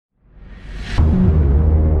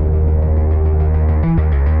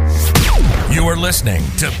You're listening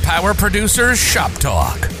to Power Producers Shop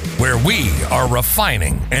Talk, where we are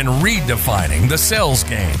refining and redefining the sales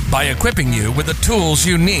game by equipping you with the tools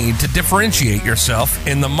you need to differentiate yourself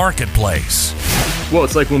in the marketplace. Well,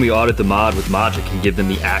 it's like when we audit the mod with Mogic and give them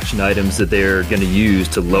the action items that they're going to use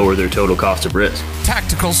to lower their total cost of risk.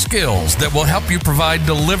 Tactical skills that will help you provide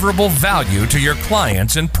deliverable value to your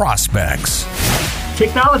clients and prospects.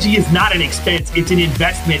 Technology is not an expense, it's an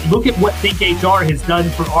investment. Look at what ThinkHR has done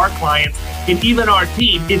for our clients and even our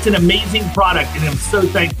team. It's an amazing product, and I'm so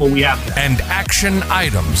thankful we have that. And action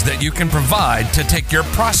items that you can provide to take your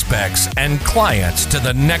prospects and clients to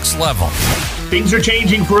the next level. Things are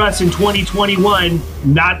changing for us in 2021.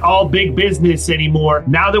 Not all big business anymore.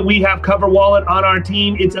 Now that we have CoverWallet on our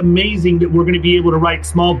team, it's amazing that we're going to be able to write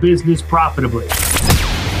small business profitably.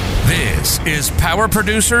 This is Power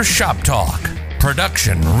Producer Shop Talk.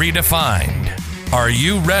 Production redefined. Are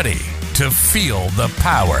you ready to feel the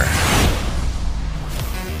power?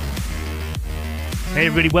 Hey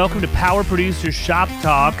everybody, welcome to Power Producers Shop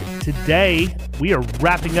Talk. Today, we are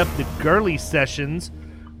wrapping up the Gurley sessions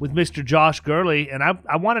with Mr. Josh Gurley, and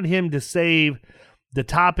I wanted him to save the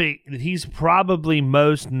topic that he's probably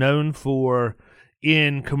most known for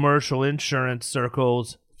in commercial insurance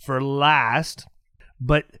circles for last,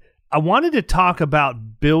 but I wanted to talk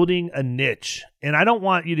about building a niche, and I don't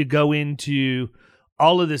want you to go into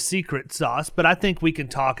all of the secret sauce, but I think we can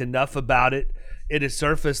talk enough about it at a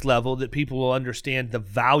surface level that people will understand the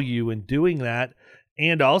value in doing that,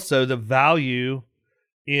 and also the value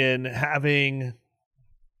in having,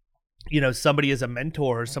 somebody as a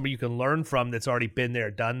mentor or somebody you can learn from that's already been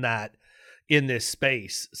there, done that in this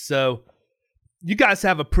space. So you guys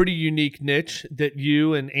have a pretty unique niche that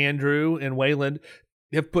you and Andrew and Wayland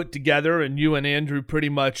have put together, and you and Andrew pretty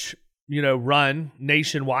much, run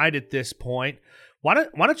nationwide at this point. Why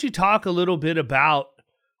don't you talk a little bit about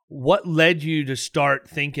what led you to start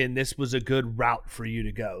thinking this was a good route for you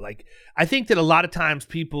to go? Like, I think that a lot of times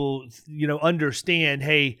people, understand,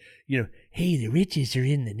 hey, the riches are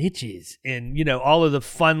in the niches, and, all of the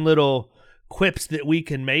fun little quips that we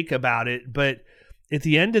can make about it. But at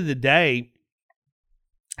the end of the day,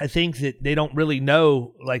 I think that they don't really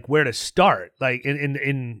know where to start.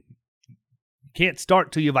 You can't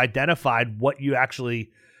start till you've identified what you actually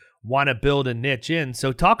want to build a niche in.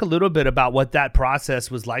 So talk a little bit about what that process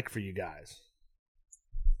was like for you guys.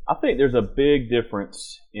 I think there's a big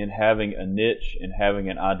difference in having a niche and having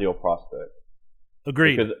an ideal prospect.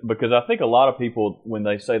 Agreed. Because I think a lot of people, when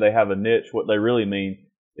they say they have a niche, what they really mean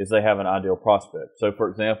is they have an ideal prospect. So for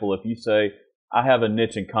example, if you say, I have a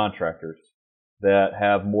niche in contractors that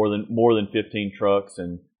have more than 15 trucks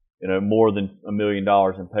and more than $1 million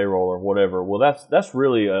in payroll or whatever. Well, that's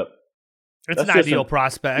really it's an ideal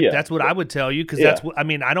prospect. Yeah. That's what I would tell you, because that's what I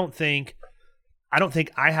mean. I don't think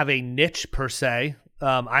I have a niche per se.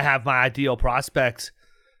 I have my ideal prospects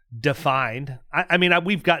defined.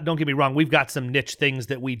 We've got, don't get me wrong, we've got some niche things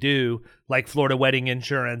that we do, like Florida wedding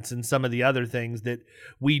insurance and some of the other things that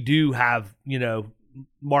we do have,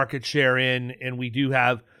 market share in, and we do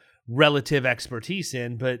have relative expertise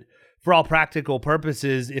in. But for all practical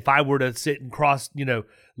purposes, if I were to sit and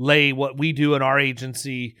lay what we do in our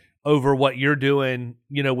agency over what you're doing,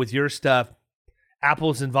 with your stuff,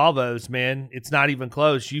 apples and Volvos, man, it's not even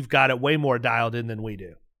close. You've got it way more dialed in than we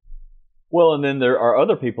do. Well, and then there are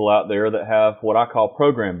other people out there that have what I call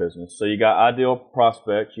program business. So you got ideal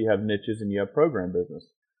prospects, you have niches, and you have program business.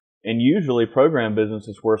 And usually program business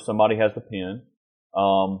is where somebody has the pen.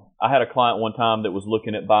 I had a client one time that was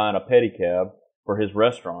looking at buying a pedicab for his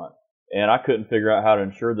restaurant, and I couldn't figure out how to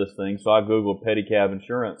insure this thing, so I Googled pedicab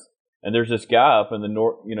insurance. And there's this guy up in the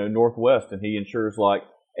Northwest, and he insures like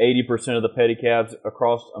 80% of the pedicabs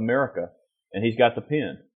across America, and he's got the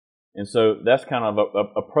pen. And so that's kind of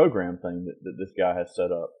a program thing that this guy has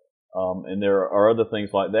set up. And there are other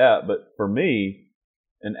things like that. But for me,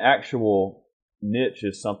 an actual niche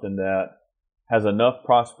is something that has enough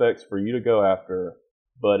prospects for you to go after,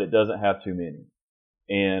 but it doesn't have too many.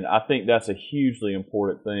 And I think that's a hugely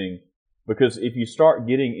important thing, because if you start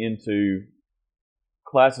getting into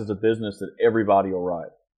classes of business that everybody will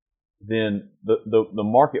write, then the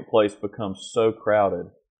marketplace becomes so crowded.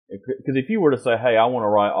 Because if you were to say, hey, I want to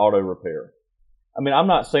write auto repair,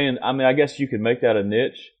 I guess you could make that a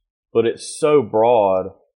niche, but it's so broad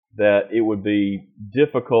that it would be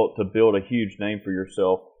difficult to build a huge name for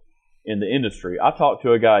yourself in the industry. I talked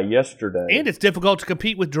to a guy yesterday. And it's difficult to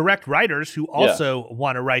compete with direct writers who also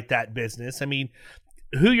want to write that business. I mean,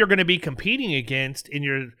 who you're going to be competing against in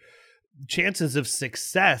your chances of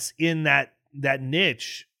success in that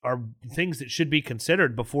niche are things that should be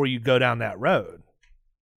considered before you go down that road.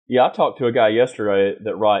 Yeah, I talked to a guy yesterday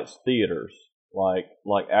that writes theaters, like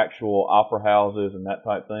actual opera houses and that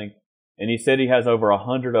type thing. And he said he has over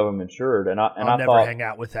 100 of them insured. And I'll I never thought, hang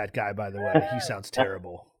out with that guy, by the way. He sounds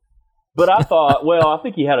terrible. But I thought, well, I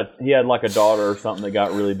think he had like a daughter or something that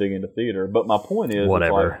got really big into theater. But my point is,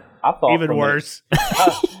 whatever. I thought even worse.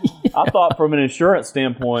 I thought from an insurance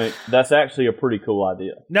standpoint, that's actually a pretty cool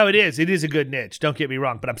idea. No, it is. It is a good niche. Don't get me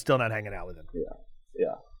wrong, but I'm still not hanging out with him.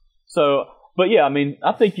 Yeah. So, but yeah, I mean,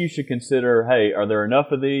 I think you should consider, hey, are there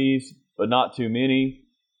enough of these, but not too many?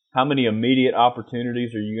 How many immediate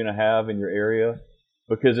opportunities are you going to have in your area?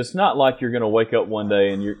 Because it's not like you're going to wake up one day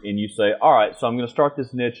and you say, all right, so I'm going to start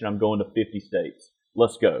this niche and I'm going to 50 states.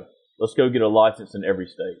 Let's go. Let's go get a license in every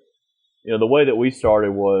state. You know, the way that we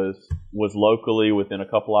started was locally within a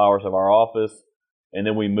couple hours of our office, and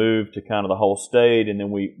then we moved to kind of the whole state, and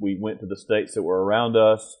then we went to the states that were around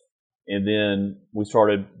us, and then we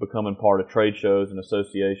started becoming part of trade shows and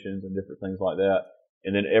associations and different things like that,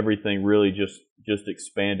 and then everything really just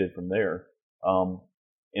expanded from there.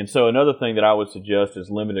 And so another thing that I would suggest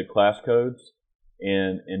is limited class codes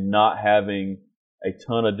and not having a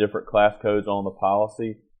ton of different class codes on the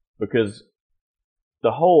policy, because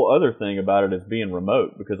the whole other thing about it is being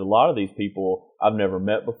remote, because a lot of these people I've never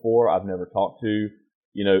met before, I've never talked to,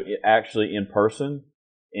 you know, actually in person.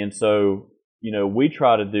 And so, you know, we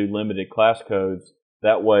try to do limited class codes.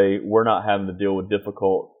 That way we're not having to deal with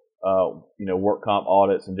difficult, you know, work comp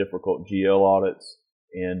audits and difficult GL audits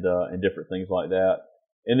and different things like that.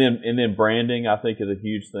 And then branding, I think, is a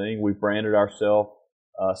huge thing. We've branded ourselves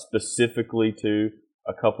specifically to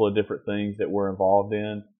a couple of different things that we're involved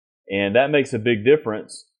in. And that makes a big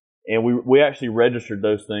difference. And we actually registered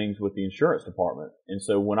those things with the insurance department. And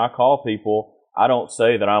so when I call people, I don't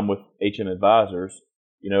say that I'm with HM Advisors.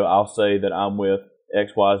 You know, I'll say that I'm with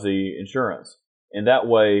XYZ Insurance. And that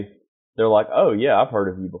way they're like, oh, yeah, I've heard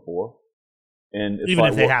of you before. And it's even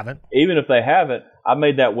like, if they haven't. Even if they haven't, I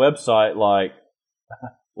made that website like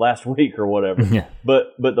last week or whatever. Yeah.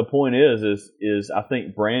 But the point is I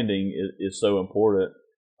think branding is so important.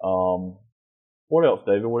 What else,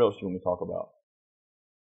 David? What else do you want me to talk about?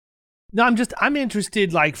 No, I'm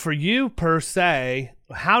interested, like, for you per se,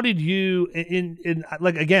 how did you, in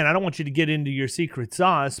like, again, I don't want you to get into your secret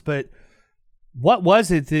sauce, but what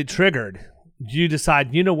was it that triggered? Did you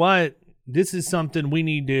decide, you know what, this is something we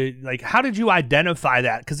need to, like, how did you identify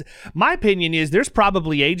that? Because my opinion is there's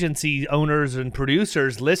probably agency owners and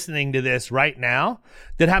producers listening to this right now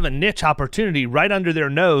that have a niche opportunity right under their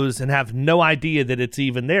nose and have no idea that it's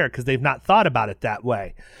even there because they've not thought about it that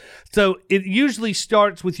way. So it usually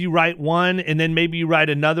starts with you write one, and then maybe you write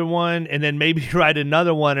another one, and then maybe you write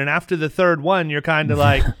another one, and after the third one, you're kind of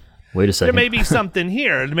like, wait a second, there may be something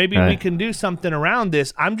here. Maybe right. We can do something around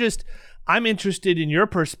this. I'm interested in your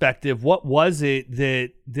perspective. What was it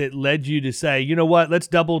that led you to say, you know what, let's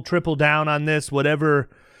double, triple down on this, whatever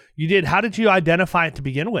you did? How did you identify it to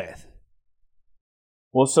begin with?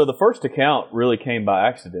 Well, so the first account really came by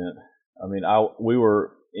accident. I mean,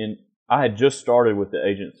 I had just started with the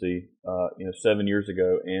agency, 7 years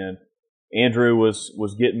ago, and Andrew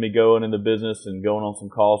was getting me going in the business and going on some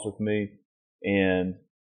calls with me, and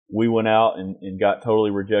we went out and got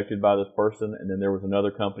totally rejected by this person, and then there was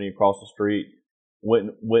another company across the street,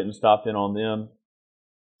 went and stopped in on them,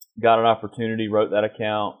 got an opportunity, wrote that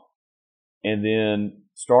account, and then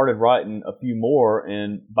started writing a few more,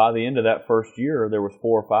 and by the end of that first year, there was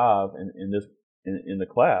 4 or 5 in the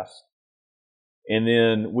class. And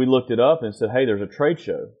then we looked it up and said, hey, there's a trade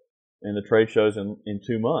show, and the trade show's in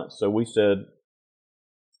 2 months. So we said,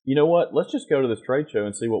 you know what, let's just go to this trade show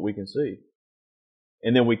and see what we can see.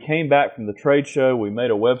 And then we came back from the trade show, we made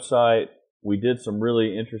a website, we did some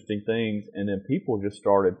really interesting things, and then people just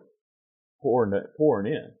started pouring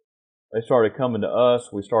in. They started coming to us,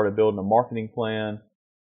 we started building a marketing plan,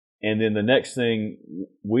 and then the next thing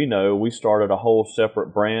we know, we started a whole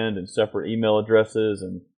separate brand and separate email addresses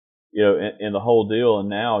and the whole deal. And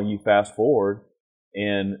now you fast forward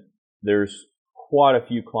and there's quite a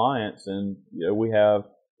few clients, and we have,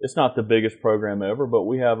 it's not the biggest program ever, but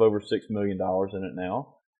we have over $6 million in it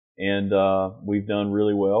now. And we've done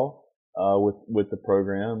really well with the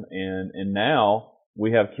program. And now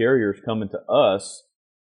we have carriers coming to us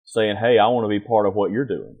saying, hey, I want to be part of what you're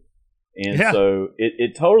doing. And so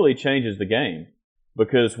it totally changes the game,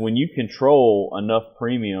 because when you control enough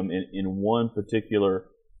premium in one particular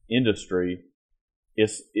industry,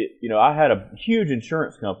 I had a huge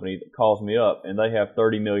insurance company that calls me up and they have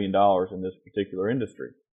 $30 million in this particular industry.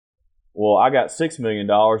 Well, I got $6 million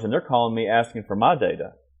and they're calling me asking for my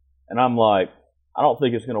data. And I'm like, I don't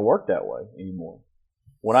think it's going to work that way anymore.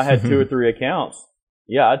 When I had 2 or 3 accounts,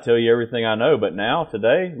 yeah, I'd tell you everything I know. But now,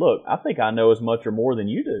 today, look, I think I know as much or more than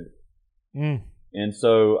you do. And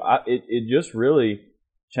so it just really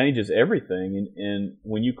changes everything. And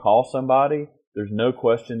when you call somebody, there's no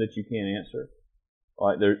question that you can't answer.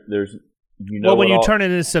 Like there's well, when you turn it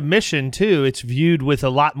into submission too, it's viewed with a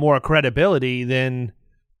lot more credibility than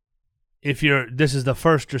if this is the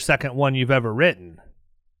first or second one you've ever written.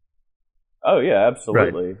 Oh yeah,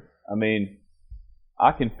 absolutely. Right. I mean,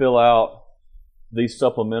 I can fill out these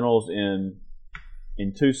supplementals in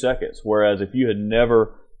 2 seconds, whereas if you had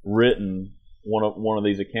never written one of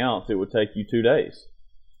these accounts, it would take you 2 days.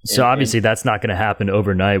 So obviously that's not going to happen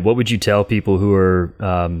overnight. What would you tell people who are,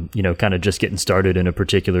 kind of just getting started in a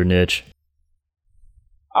particular niche?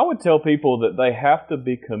 I would tell people that they have to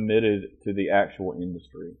be committed to the actual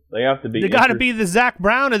industry. They have to be. They got to be the Zach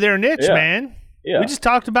Brown of their niche, man. Yeah. We just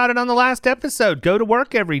talked about it on the last episode. Go to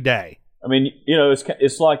work every day. I mean,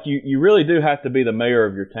 it's like you really do have to be the mayor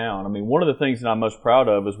of your town. I mean, one of the things that I'm most proud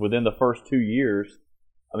of is within the first 2 years,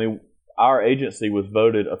 I mean, our agency was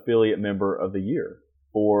voted affiliate member of the year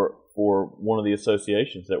for one of the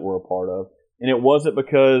associations that we're a part of. And it wasn't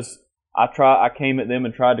because I came at them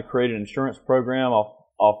and tried to create an insurance program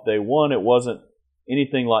off day one. It wasn't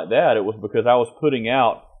anything like that. It was because I was putting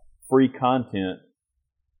out free content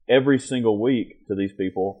every single week to these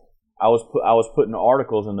people. I was putting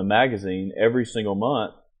articles in the magazine every single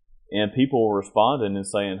month, and people were responding and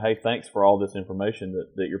saying, "Hey, thanks for all this information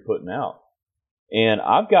that you're putting out." And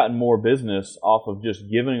I've gotten more business off of just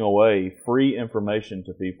giving away free information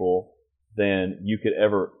to people than you could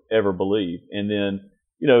ever believe. And then,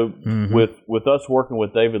 with us working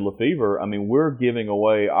with David Lefevre, I mean, we're giving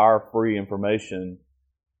away our free information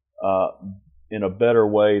in a better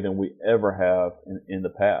way than we ever have in the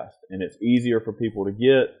past. And it's easier for people to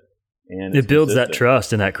get. And it builds that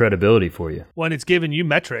trust and that credibility for you. When it's giving you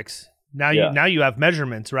metrics, now you have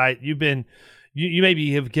measurements, right? You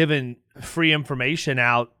maybe have given free information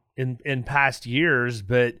out in past years,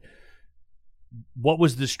 but what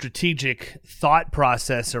was the strategic thought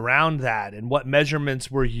process around that, and what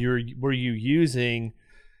measurements were you using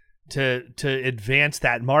to advance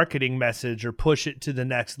that marketing message or push it to the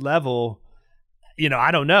next level?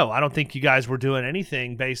 I don't know. I don't think you guys were doing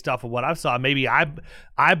anything based off of what I saw. Maybe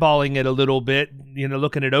eyeballing it a little bit,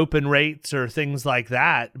 looking at open rates or things like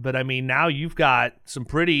that. But I mean, now you've got some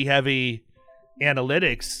pretty heavy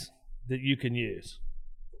analytics that you can use.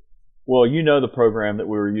 Well, the program that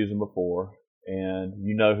we were using before, and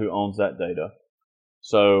who owns that data.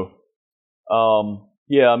 So,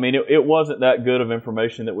 I mean, it wasn't that good of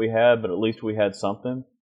information that we had, but at least we had something.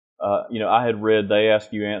 I had read They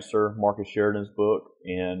Ask You Answer, Marcus Sheridan's book,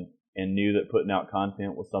 and knew that putting out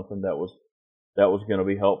content was something that was going to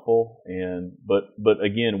be helpful. But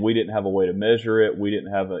again, we didn't have a way to measure it. We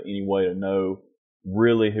didn't have any way to know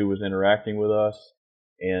really who was interacting with us,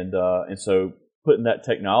 and so putting that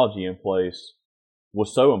technology in place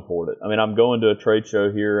was so important. I mean, I'm going to a trade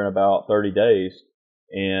show here in about 30 days,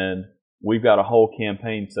 and we've got a whole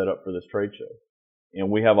campaign set up for this trade show. And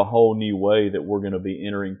we have a whole new way that we're going to be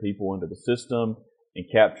entering people into the system and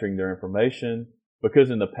capturing their information. Because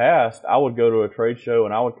in the past, I would go to a trade show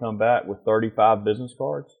and I would come back with 35 business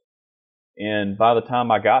cards. And by the time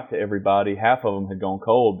I got to everybody, half of them had gone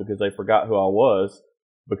cold because they forgot who I was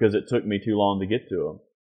because it took me too long to get to them.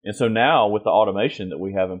 And so now with the automation that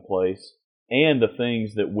we have in place and the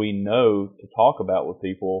things that we know to talk about with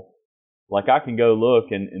people, like I can go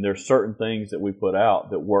look and there's certain things that we put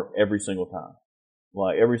out that work every single time.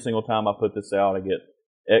 Like every single time I put this out, I get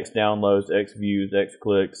X downloads, X views, X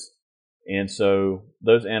clicks. And so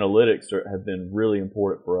those analytics have been really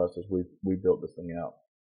important for us as we built this thing out.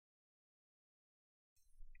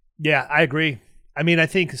 Yeah, I agree. I mean, I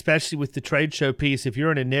think especially with the trade show piece, if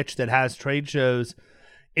you're in a niche that has trade shows,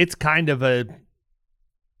 it's kind of a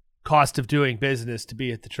cost of doing business to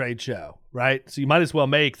be at the trade show, right? So you might as well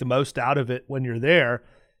make the most out of it when you're there.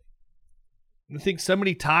 I think so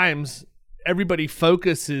many times everybody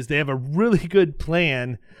focuses, they have a really good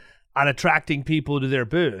plan on attracting people to their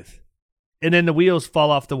booth, and then the wheels fall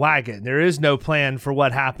off the wagon. There is no plan for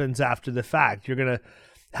what happens after the fact. You're going to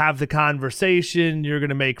have the conversation, you're going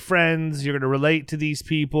to make friends, you're going to relate to these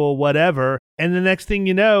people, whatever. And the next thing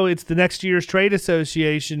you know, it's the next year's trade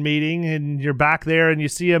association meeting and you're back there and you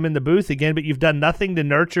see them in the booth again, but you've done nothing to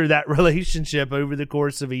nurture that relationship over the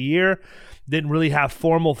course of a year. Didn't really have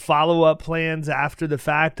formal follow-up plans after the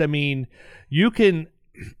fact. I mean,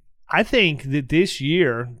 I think that this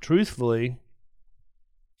year, truthfully,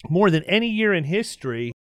 more than any year in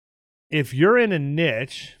history, if you're in a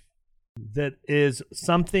niche that is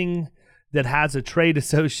something that has a trade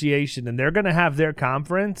association and they're going to have their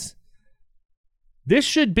conference, this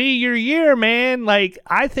should be your year, man. Like,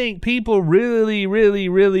 I think people really, really,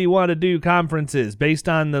 really want to do conferences based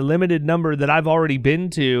on the limited number that I've already been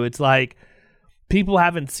to. It's like people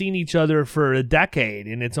haven't seen each other for a decade,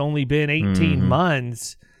 and it's only been 18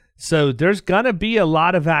 months. So there's going to be a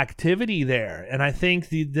lot of activity there. And I think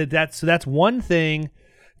that's one thing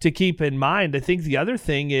to keep in mind. I think the other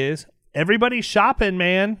thing is everybody's shopping,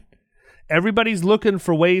 man. Everybody's looking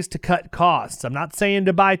for ways to cut costs. I'm not saying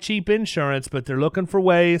to buy cheap insurance, but they're looking for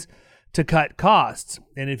ways to cut costs.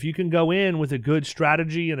 And if you can go in with a good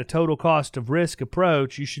strategy and a total cost of risk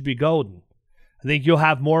approach, you should be golden. I think you'll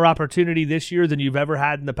have more opportunity this year than you've ever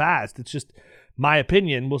had in the past. It's just my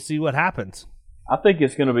opinion. We'll see what happens. I think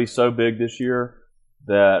it's going to be so big this year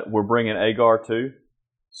that we're bringing Agar too.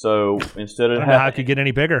 So instead of I don't know how it could get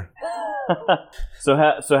any bigger. so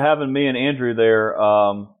having me and Andrew there,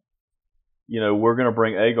 we're going to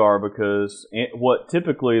bring Agar because what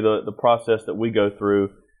typically the process that we go through,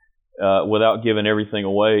 without giving everything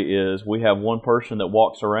away, is we have one person that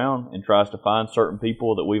walks around and tries to find certain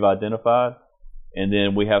people that we've identified, and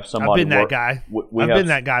then we have somebody. I've been that guy. I've been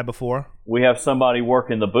that guy before. We have somebody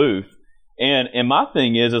working the booth. And my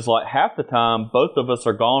thing is like half the time both of us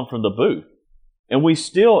are gone from the booth, and we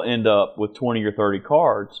still end up with 20 or 30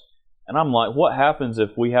 cards. And I'm like, what happens if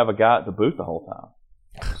we have a guy at the booth the whole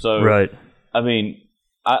time? So, right. I mean,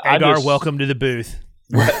 Agar, welcome to the booth.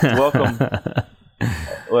 Welcome.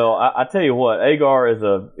 Well, I tell you what, Agar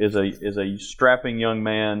is a strapping young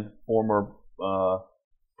man, former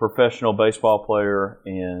professional baseball player,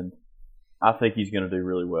 and I think he's going to do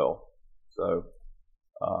really well. So.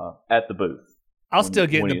 At the booth. I'll still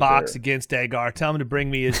get in the box against Agar. Tell him to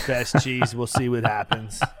bring me his best cheese. We'll see what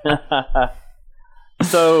happens.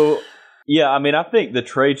 So, yeah, I mean, I think the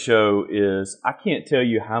trade show is, I can't tell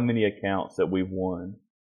you how many accounts that we've won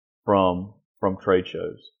from trade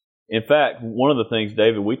shows. In fact, one of the things,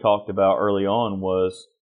 David, we talked about early on was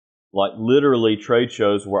like literally trade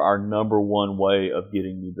shows were our number one way of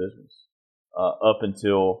getting new business up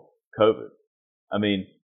until COVID. I mean,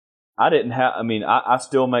 I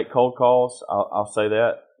still make cold calls. I'll say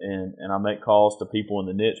that, and I make calls to people in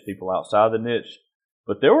the niche, people outside the niche.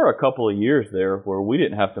 But there were a couple of years there where we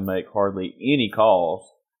didn't have to make hardly any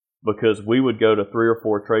calls because we would go to 3 or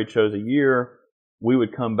 4 trade shows a year. We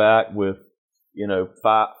would come back with,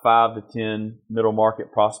 5 to 10 middle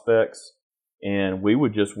market prospects, and we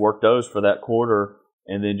would just work those for that quarter,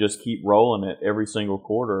 and then just keep rolling it every single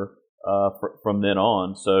quarter from then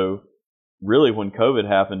on. So. Really, when COVID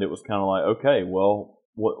happened, it was kind of like, okay, well,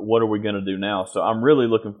 what are we going to do now? So I'm really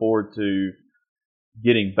looking forward to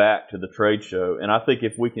getting back to the trade show. And I think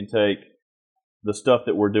if we can take the stuff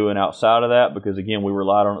that we're doing outside of that, because, again, we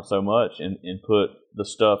relied on it so much, and put the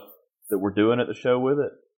stuff that we're doing at the show with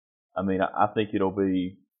it, I mean, I think it'll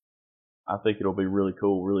be really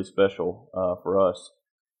cool, really special for us.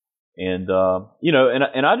 And,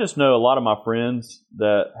 and I just know a lot of my friends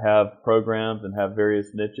that have programs and have various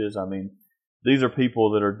niches. I mean, these are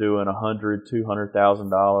people that are doing $100,000,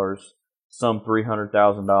 $200,000, some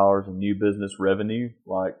 $300,000 in new business revenue.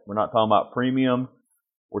 Like, we're not talking about premium,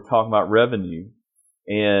 we're talking about revenue.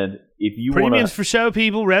 And if you want premiums for show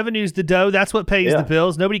people, revenue's the dough. That's what pays the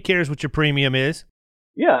bills. Nobody cares what your premium is.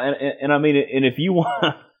 Yeah, and I mean, and if you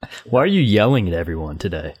want, why are you yelling at everyone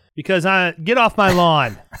today? Because get off my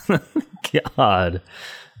lawn. God.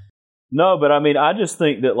 No, but I mean, I just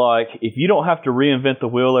think that, like, if you don't have to reinvent the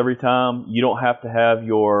wheel every time, you don't have to have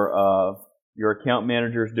your account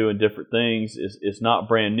managers doing different things. It's not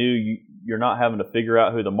brand new. You're not having to figure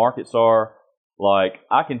out who the markets are. Like,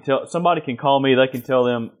 I can tell, somebody can call me. They can tell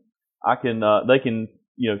them, they can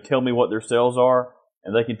tell me what their sales are,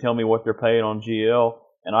 and they can tell me what they're paying on GL,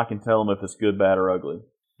 and I can tell them if it's good, bad, or ugly.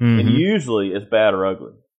 Mm-hmm. And usually it's bad or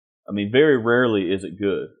ugly. I mean, very rarely is it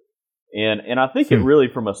good. And I think it really,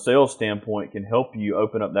 from a sales standpoint, can help you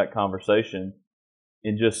open up that conversation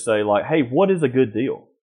and just say, like, hey, what is a good deal?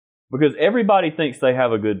 Because everybody thinks they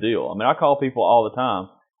have a good deal. I mean, I call people all the time,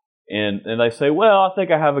 and they say, well, I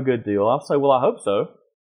think I have a good deal. I'll say, well, I hope so.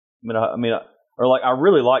 Or like, I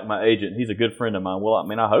really like my agent. He's a good friend of mine. Well, I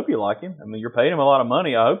mean, I hope you like him. I mean, you're paying him a lot of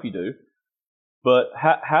money. I hope you do. But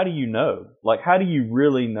how do you know? Like, how do you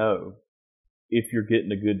really know if you're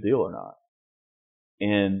getting a good deal or not?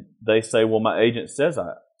 And they say, well, my agent says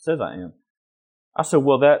I am. I said,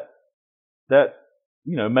 well, that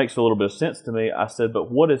makes a little bit of sense to me. I said, but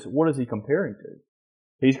what is he comparing to?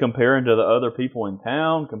 He's comparing to the other people in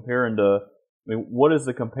town, what is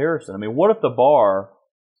the comparison? I mean, what if the bar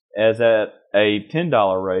is at a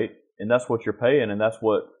 $10 rate, and that's what you're paying, and that's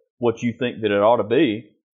what you think that it ought to be,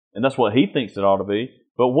 and that's what he thinks it ought to be.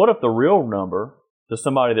 But what if the real number to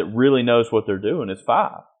somebody that really knows what they're doing is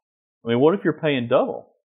 5. I mean, what if you're paying double?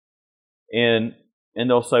 And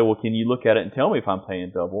they'll say, well, can you look at it and tell me if I'm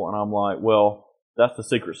paying double? And I'm like, well, that's the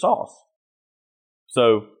secret sauce.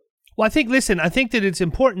 So, well, I think that it's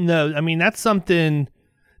important, though. I mean, that's something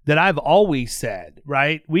that I've always said,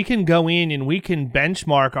 right? We can go in and we can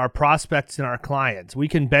benchmark our prospects and our clients. We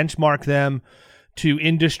can benchmark them to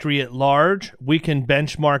industry at large. We can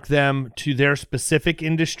benchmark them to their specific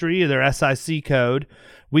industry or their SIC code.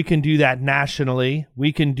 We can do that nationally.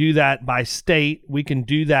 We can do that by state. We can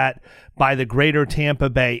do that by the greater Tampa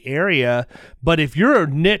Bay area. But if you're a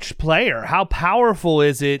niche player, how powerful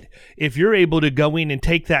is it if you're able to go in and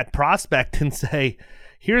take that prospect and say,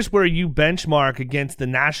 here's where you benchmark against the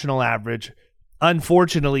national average.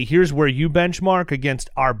 Unfortunately, here's where you benchmark against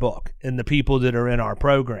our book and the people that are in our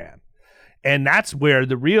program. And that's where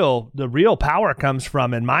the real power comes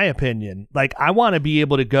from, in my opinion. Like, I want to be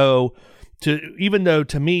able to go to, even though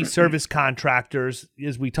to me, service contractors,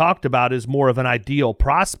 as we talked about, is more of an ideal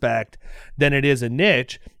prospect than it is a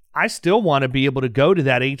niche, I still want to be able to go to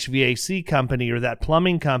that HVAC company or that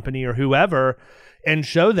plumbing company or whoever and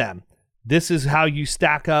show them, this is how you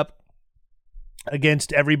stack up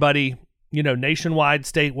against everybody, nationwide,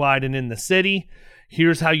 statewide, and in the city.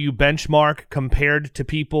 Here's how you benchmark compared to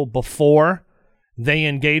people before they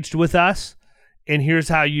engaged with us. And here's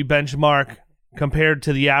how you benchmark compared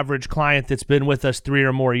to the average client that's been with us 3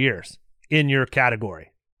 or more years in your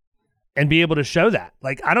category. And be able to show that.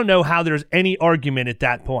 Like, I don't know how there's any argument at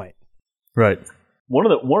that point. Right. One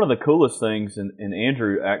of the coolest things, and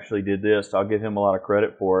Andrew actually did this, I'll give him a lot of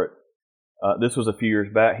credit for it. This was a few years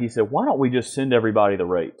back. He said, why don't we just send everybody the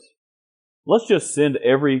rates? Let's just send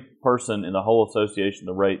every person in the whole association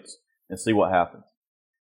the rates and see what happens.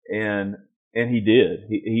 And he did.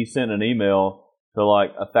 He sent an email to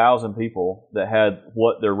like 1,000 people that had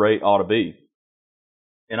what their rate ought to be.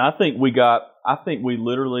 And I think we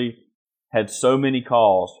literally had so many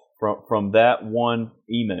calls from that one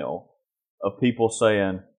email of people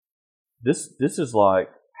saying, this is like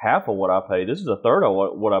half of what I pay. This is a third of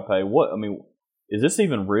what I pay. Is this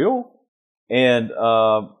even real? And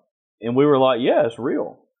we were like, yeah, it's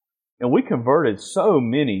real. And we converted so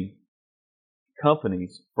many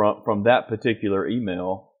companies from that particular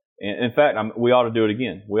email. And in fact, we ought to do it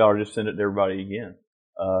again. We ought to just send it to everybody again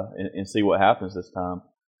and see what happens this time.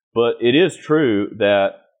 But it is true that,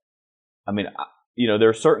 there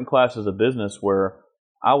are certain classes of business where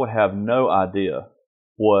I would have no idea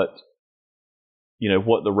what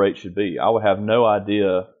the rate should be. I would have no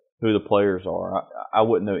idea who the players are. I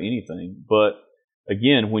wouldn't know anything. But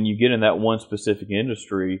again, when you get in that one specific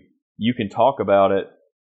industry, you can talk about it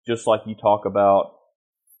just like you talk about,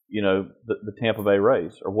 the Tampa Bay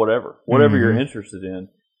Rays or whatever you're interested in,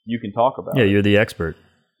 you can talk about. Yeah, you're the expert.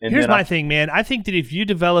 And here's my thing, man. I think that if you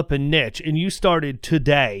develop a niche and you started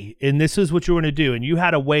today, and this is what you're going to do, and you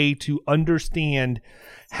had a way to understand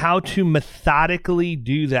how to methodically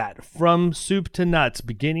do that from soup to nuts,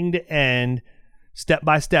 beginning to end, step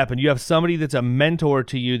by step, and you have somebody that's a mentor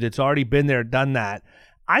to you that's already been there, done that,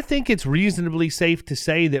 I think it's reasonably safe to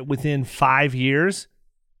say that within 5 years,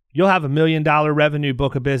 you'll have $1 million revenue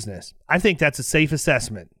book of business. I think that's a safe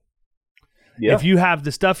assessment. Yeah. If you have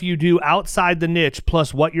the stuff you do outside the niche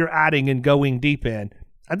plus what you're adding and going deep in,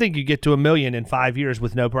 I think you get to $1 million in 5 years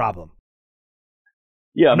with no problem.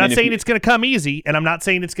 Yeah, I'm not saying it's going to come easy, and I'm not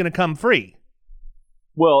saying it's going to come free.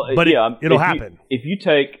 Well, but it'll happen. If you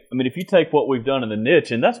take what we've done in the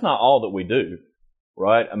niche, and that's not all that we do,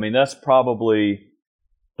 right? That's probably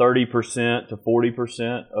 30% to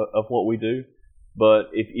 40% of what we do. But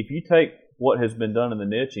if you take what has been done in the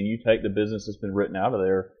niche and you take the business that's been written out of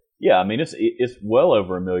there, yeah, it's well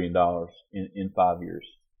over $1 million in 5 years.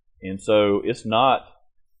 And so it's not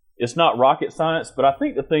rocket science, but I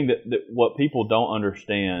think the thing that what people don't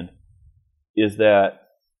understand is that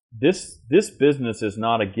this business is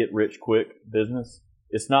not a get rich quick business.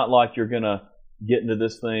 It's not like you're going to get into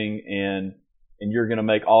this thing and you're going to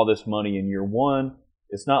make all this money in year one.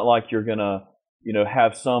 It's not like you're going to,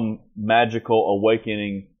 have some magical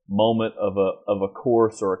awakening moment of a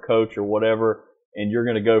course or a coach or whatever, and you're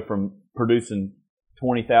going to go from producing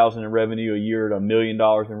 $20,000 in revenue a year to $1 million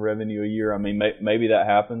in revenue a year. Maybe that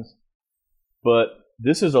happens, but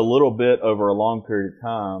this is a little bit over a long period of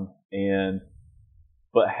time,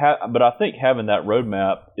 but I think having that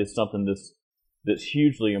roadmap is something that's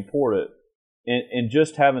hugely important, and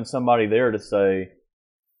just having somebody there to say,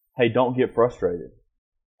 hey, don't get frustrated.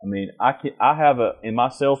 I have in my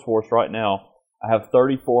sales force right now, I have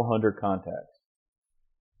 3,400 contacts.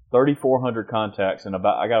 3,400 contacts, and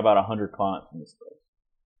I got about 100 clients in this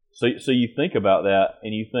space. So you think about that,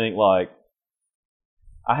 and you think like,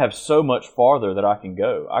 I have so much farther that I can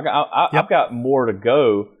go. I've got more to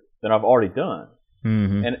go than I've already done.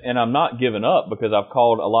 Mm-hmm. And I'm not giving up because I've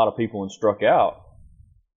called a lot of people and struck out.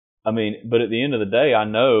 I mean, but at the end of the day, I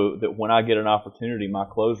know that when I get an opportunity, my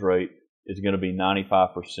close rate is going to be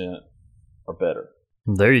 95% or better.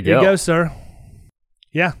 There you go. There you go, sir.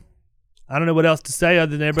 Yeah. I don't know what else to say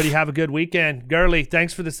other than everybody have a good weekend. Gurley,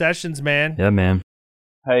 thanks for the sessions, man. Yeah, man.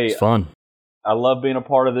 Hey, it's fun. I love being a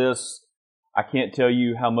part of this. I can't tell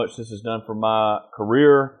you how much this has done for my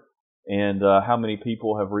career and how many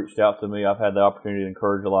people have reached out to me. I've had the opportunity to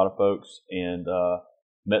encourage a lot of folks and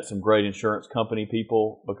met some great insurance company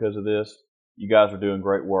people because of this. You guys are doing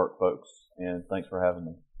great work, folks, and thanks for having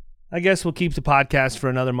me. I guess we'll keep the podcast for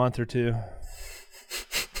another month or two.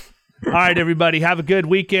 All right, everybody, have a good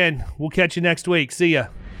weekend. We'll catch you next week. See ya.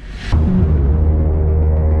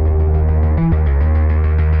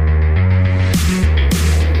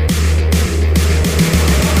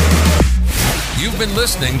 You've been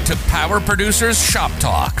listening to Power Producers Shop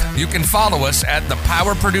Talk. You can follow us at the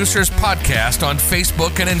Power Producers Podcast on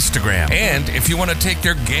Facebook and Instagram. And if you want to take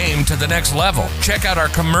your game to the next level, check out our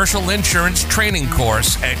commercial insurance training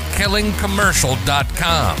course at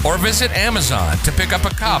killingcommercial.com or visit Amazon to pick up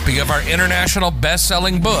a copy of our international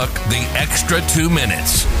best-selling book, The Extra 2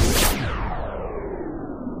 Minutes.